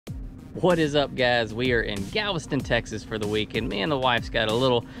What is up, guys? We are in Galveston, Texas for the weekend. Me and the wife's got a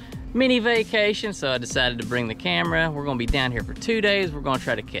little mini vacation, so I decided to bring the camera. We're gonna be down here for 2 days. We're gonna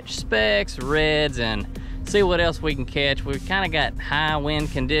try to catch specks, reds, and see what else we can catch. We've kind of got high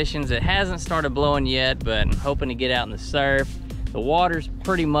wind conditions. It hasn't started blowing yet, but I'm hoping to get out in the surf. The water's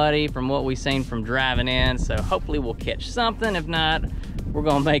pretty muddy from what we've seen from driving in, so hopefully we'll catch something. If not, we're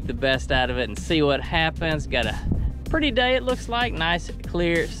gonna make the best out of it and see what happens. Got a pretty day, it looks like. Nice,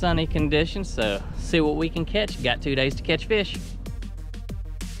 clear, sunny conditions, so see what we can catch. Got 2 days to catch fish.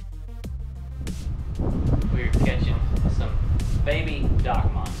 We're catching some baby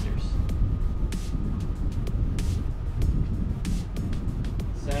dock monsters.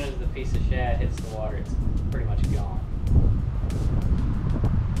 As soon as the piece of shad hits the water, it's pretty much gone.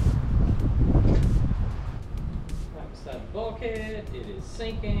 Right beside the bulkhead, it is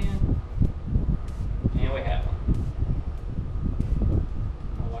sinking, and we have one.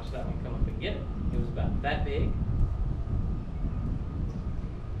 That one come up and get it. It was about that big.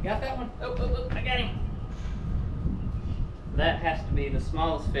 Got that one? Oh, I got him. That has to be the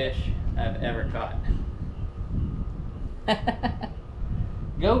smallest fish I've ever caught.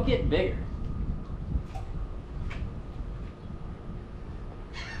 Go get bigger.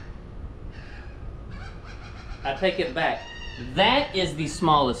 I take it back. That is the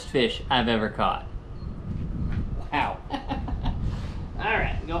smallest fish I've ever caught. Wow. All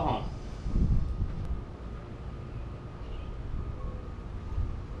right, go home.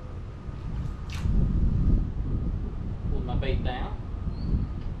 Hold my bait down.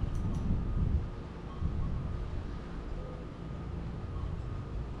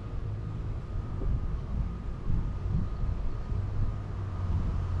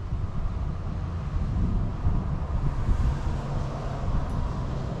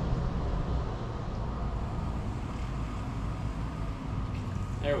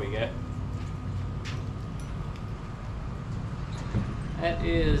 There we go. That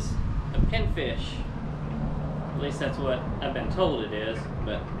is a pinfish. At least that's what I've been told it is,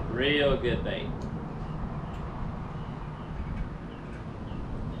 but real good bait.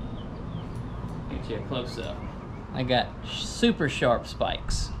 Get you a close up. I got super sharp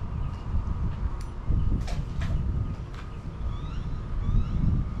spikes.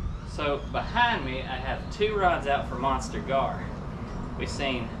 So behind me, I have 2 rods out for monster gar. We've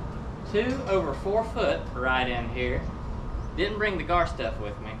seen 2 over 4 foot right in here. Didn't bring the gar stuff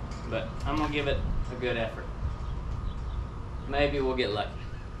with me, but I'm gonna give it a good effort. Maybe we'll get lucky.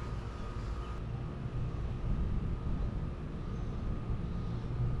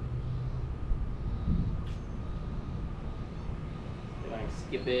 See if I can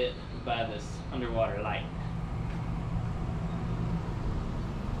skip it by this underwater light.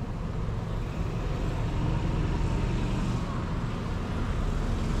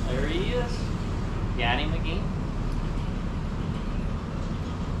 There he is. Got him again.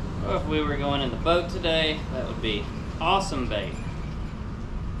 Well, if we were going in the boat today, that would be awesome bait.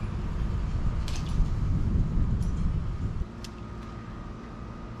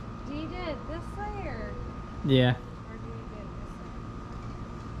 Do you do it this way or? Yeah. Or do you do it this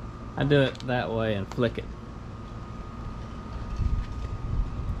way? I do it that way and flick it.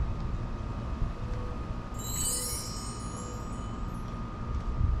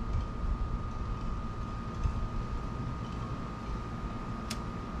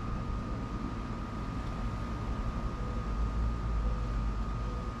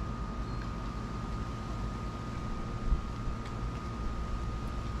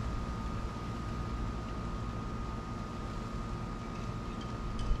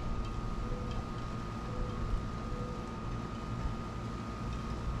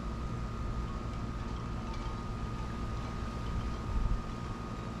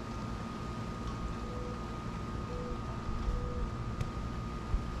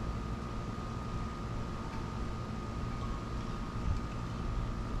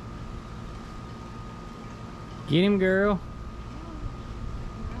 Get him, girl.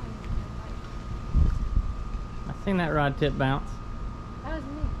 I seen that rod tip bounce. That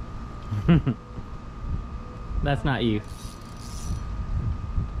was me. That's not you.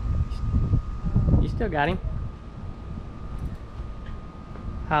 You still got him.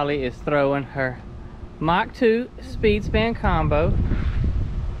 Holly is throwing her Mach 2 speed span combo,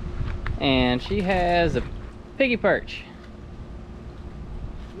 and she has a piggy perch.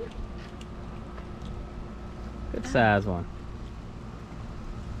 Good size one.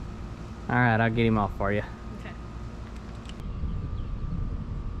 All right, I'll get him off for you. Okay.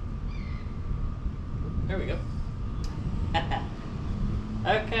 There we go.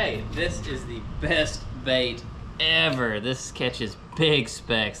 Okay, this is the best bait ever. This catches big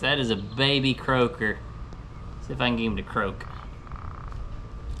specks. That is a baby croaker. See if I can get him to croak.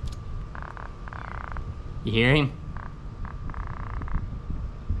 You hear him?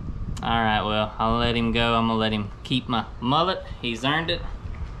 Alright, well, I'll let him go. I'm gonna let him keep my mullet. He's earned it.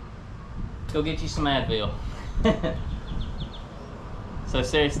 Go get you some Advil. So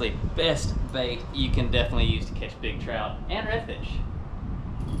seriously, best bait you can definitely use to catch big trout and redfish.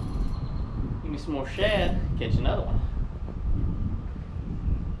 Give me some more shad, catch another one.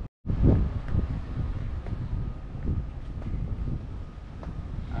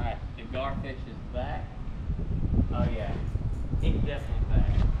 Alright, the garfish is back. Oh yeah, he's definitely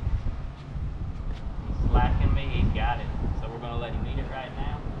back. He's slacking me, he's got it. So we're gonna let him eat it right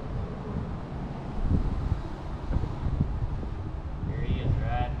now. Here he is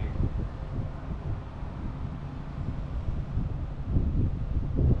right here.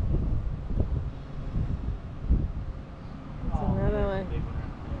 That's another one. Big one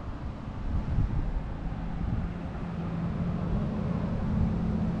right there.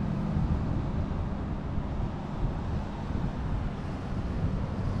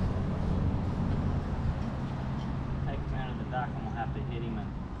 Take him out of the dock. I'm gonna have to hit him and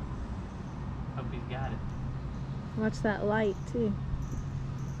hope he's got it. Watch that light too.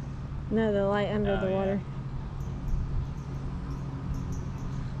 No, the light under Oh, the yeah. water.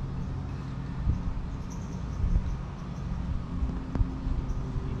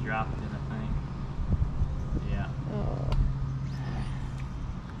 He dropped it, I think. Yeah. Oh.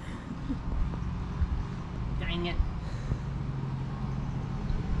 Dang it.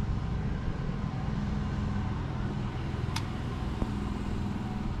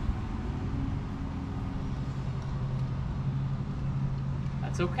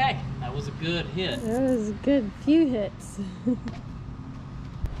 That's okay. That was a good hit. That was a good few hits.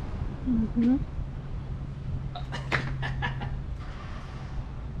 Mm-hmm.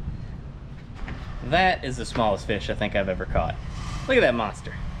 That is the smallest fish I think I've ever caught. Look at that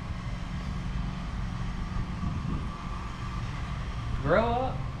monster. Grow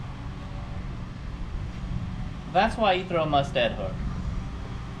up. That's why you throw a mustad hook.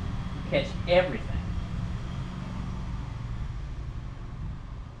 Catch everything.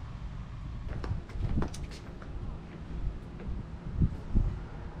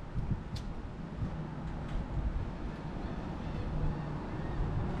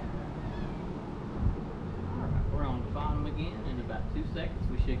 We're on the bottom again. In about 2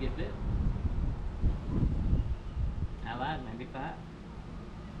 seconds, we should get bit. I lied, maybe 5.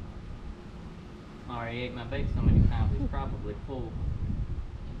 Already ate my bait so many times, he's probably full.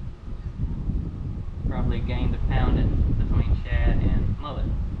 Probably gained a pound in between shad and mullet.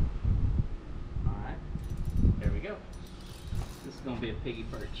 Alright, there we go. This is going to be a piggy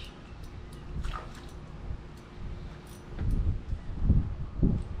perch.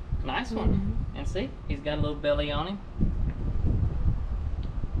 Nice one. And see, he's got a little belly on him.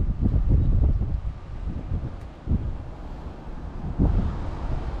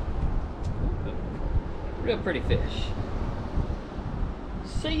 Real pretty fish.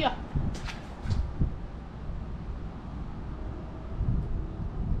 See ya.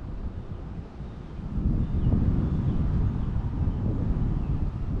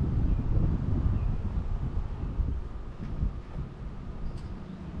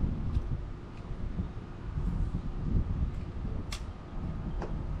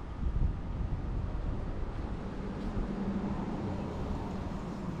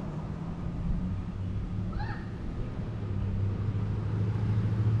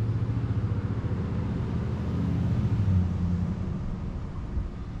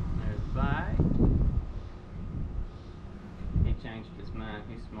 His mind,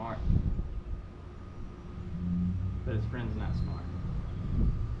 he's smart, but his friend's not smart.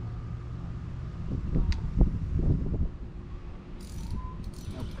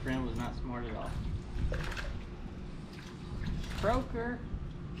 Nope, his friend was not smart at all. Croaker.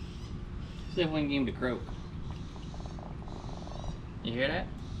 See if we can get him to croak. You hear that?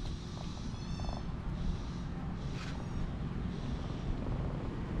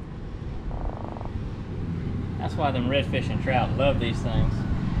 That's why them redfish and trout love these things.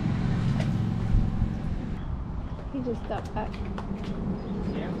 He just got back.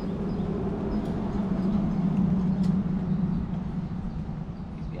 Yeah.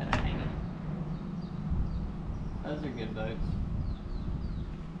 He's got a hanging. Those are good boats.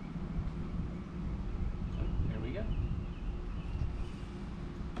 Oh, there we go.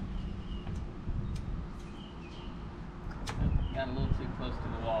 Oh, got a little too close to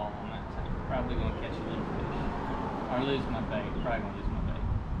the wall on that tank. Probably gonna catch a little fish. Or lose my bait. Probably gonna lose my bait.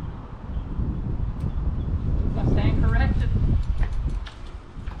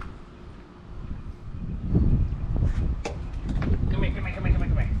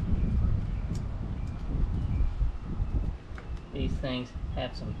 things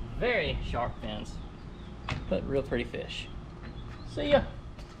have some very sharp fins, but real pretty fish. See ya.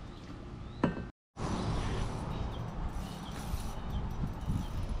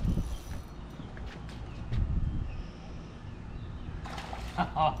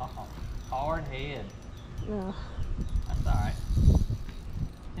 Hard head. No. That's all right.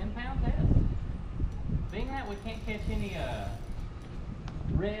 10-pound test. Being that we can't catch any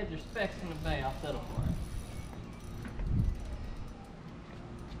reds or specks in the bay, I'll settle for it.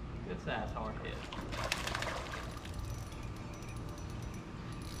 Good size hard head.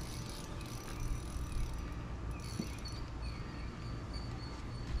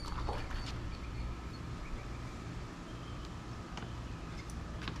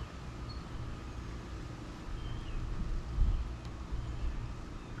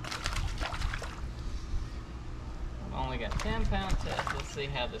 Only got 10-pound test. Let's see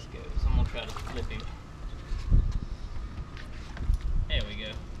how this goes. I'm gonna try to flip him. There we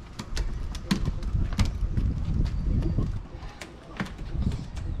go.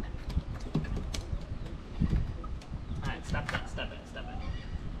 Alright, stop that.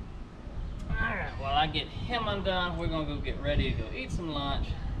 Alright, while I get him undone, we're gonna go get ready to go eat some lunch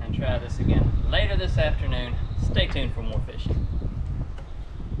and try this again later this afternoon. Stay tuned for more fishing.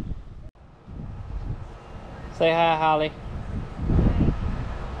 Say hi, Holly.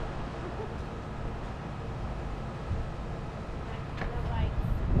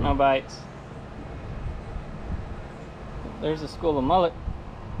 No bites. There's a school of mullet.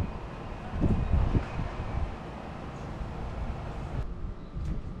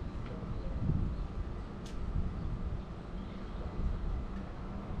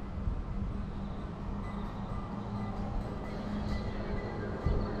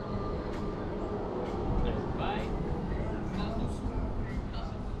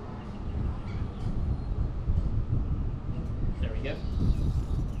 Yep.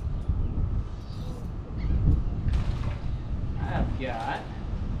 I've got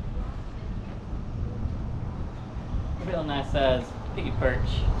a real nice size piggy perch.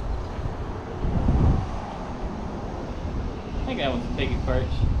 I think that one's a piggy perch.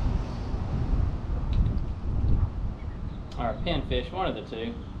 Or a pinfish, one of the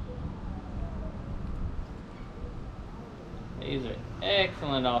two. These are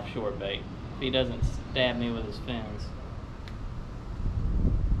excellent offshore bait if he doesn't stab me with his fins.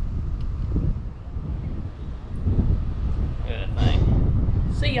 Good thing.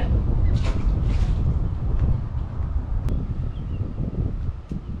 See ya.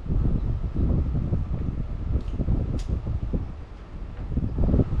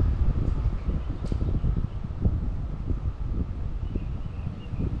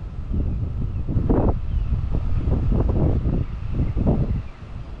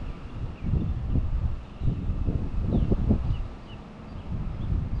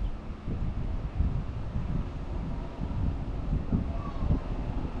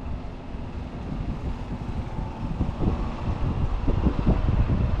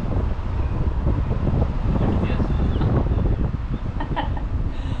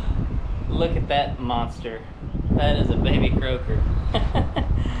 Look at that monster. That is a baby croaker.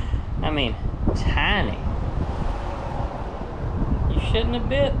 I mean, tiny. You shouldn't have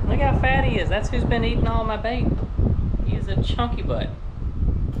bit. Look how fat he is. That's who's been eating all my bait. He is a chunky butt.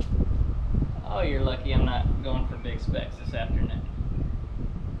 Oh, you're lucky I'm not going for big specks this afternoon.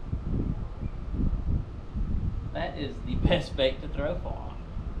 That is the best bait to throw for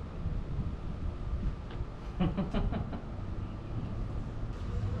him.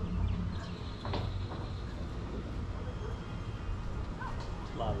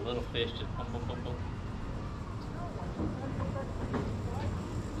 A lot of little fish just boom, boom, boom, boom.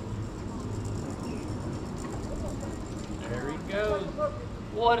 There he goes.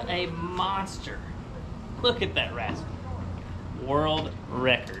 What a monster. Look at that rascal. World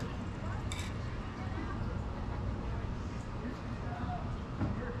record.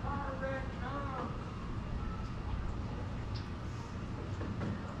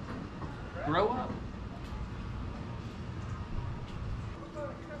 Grow up.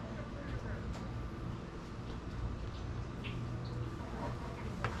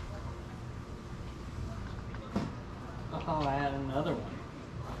 Oh, I had another one.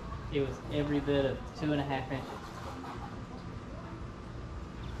 It was every bit of 2.5 inches.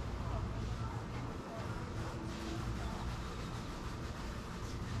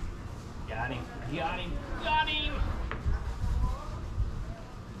 Got him, got him, got him!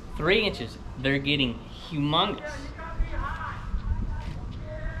 3 inches. They're getting humongous.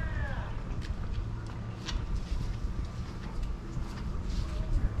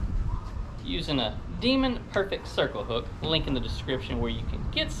 Using a Demon Perfect Circle Hook. Link in the description where you can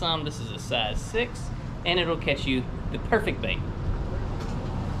get some. This is a size 6, and it'll catch you the perfect bait.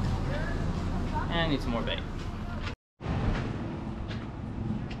 And I need some more bait.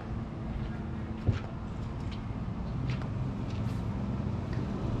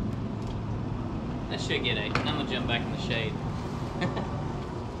 That should get 8. I'm gonna jump back in the shade.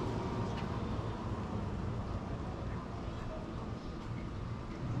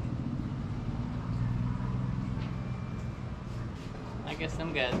 I guess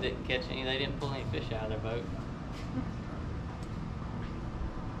some guys didn't catch any. They didn't pull any fish out of their boat.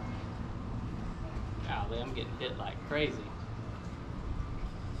 Golly, I'm getting hit like crazy.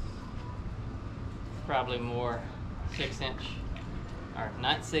 Probably more 6-inch, or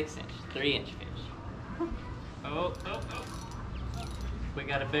not 6-inch, 3-inch fish. Oh, oh, oh. We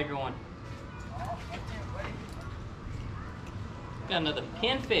got a bigger one. Got another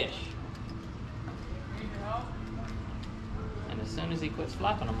pinfish. And as soon as he quits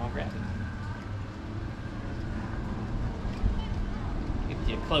flopping, I'm gonna grab it. Get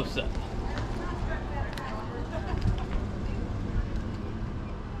you a close up.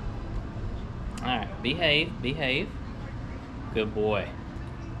 Alright, behave, behave. Good boy.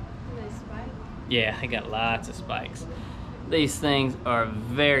 Are they spiked? Yeah, I got lots of spikes. These things are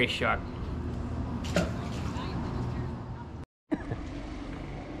very sharp.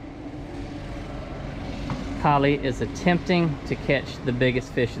 Holly is attempting to catch the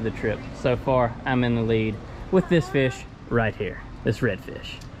biggest fish of the trip. So far, I'm in the lead with this fish right here, this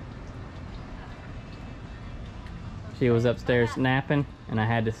redfish. She was upstairs napping, and I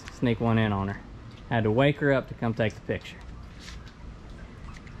had to sneak one in on her. I had to wake her up to come take the picture.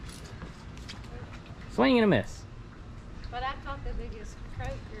 Swing and a miss. But I caught the biggest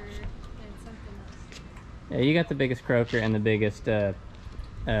croaker and something else. Yeah, you got the biggest croaker and the biggest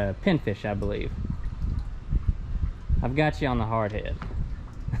pinfish, I believe. I've got you on the hard head.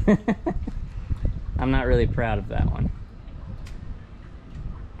 I'm not really proud of that one.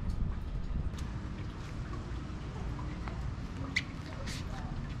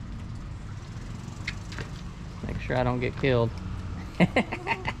 Make sure I don't get killed.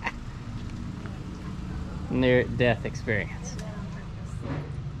 Near death experience.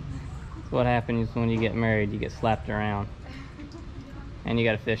 That's what happens when you get married. You get slapped around and you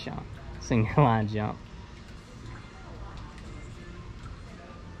got a fish on. Sing your line jump.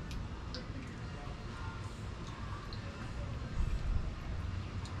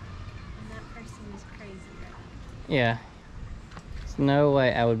 And that person is crazy, right? Yeah. There's no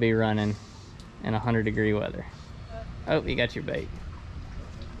way I would be running in 100-degree weather. Oh, you got your bait.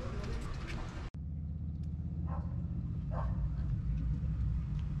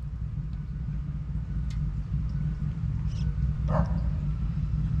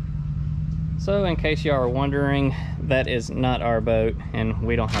 So in case y'all are wondering, that is not our boat and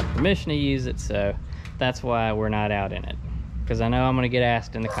we don't have permission to use it, so that's why we're not out in it. Because I know I'm gonna get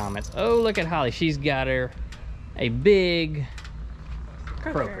asked in the comments, oh, look at Holly, she's got her a big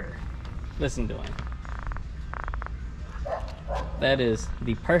croaker. Listen to him. That is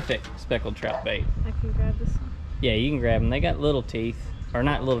the perfect speckled trout bait. I can grab this one. Yeah, you can grab them. They got little teeth, or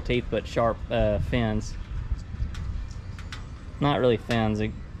not little teeth, but sharp fins. Not really fins,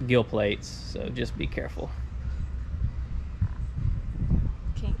 gill plates, so just be careful.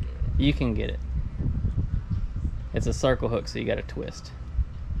 Can't get it. You can get it. It's a circle hook, so you got to twist.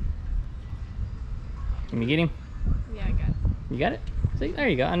 Can you get him? Yeah, I got it. You got it? See, there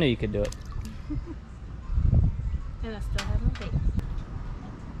you go. I knew you could do it. And I still have my bait.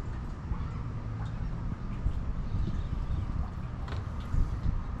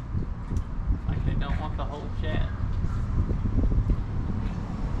 Like they don't want the whole shad.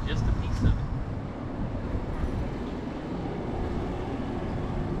 Just a piece of it.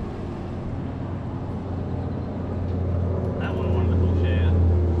 That one wanted the whole shad.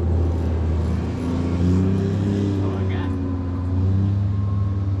 Oh, I got it.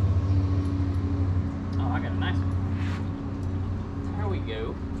 Oh, I got a nice one. There we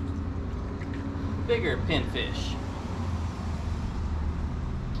go. Bigger pinfish.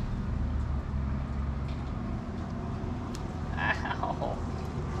 Ow.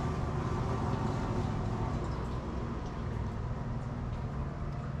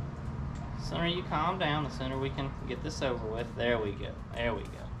 The sooner you calm down, the sooner we can get this over with. There we go. There we go.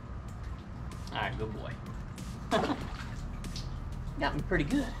 Alright, good boy. Got me pretty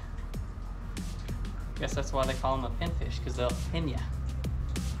good. Guess that's why they call them a pinfish, because they'll pin ya.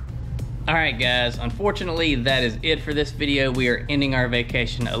 Alright guys, unfortunately that is it for this video. We are ending our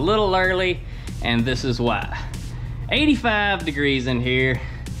vacation a little early, and this is why. 85 degrees in here,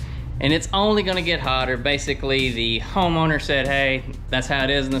 and it's only gonna get hotter. Basically, the homeowner said, hey, that's how it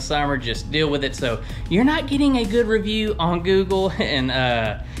is in the summer, just deal with it. So you're not getting a good review on Google, and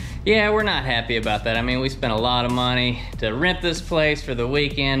yeah, we're not happy about that. I mean, we spent a lot of money to rent this place for the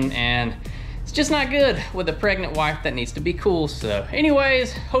weekend, and it's just not good with a pregnant wife that needs to be cool. So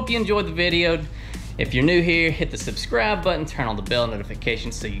anyways, hope you enjoyed the video. If you're new here, hit the subscribe button, turn on the bell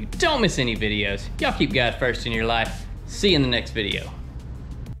notifications so you don't miss any videos. Y'all keep God first in your life. See you in the next video.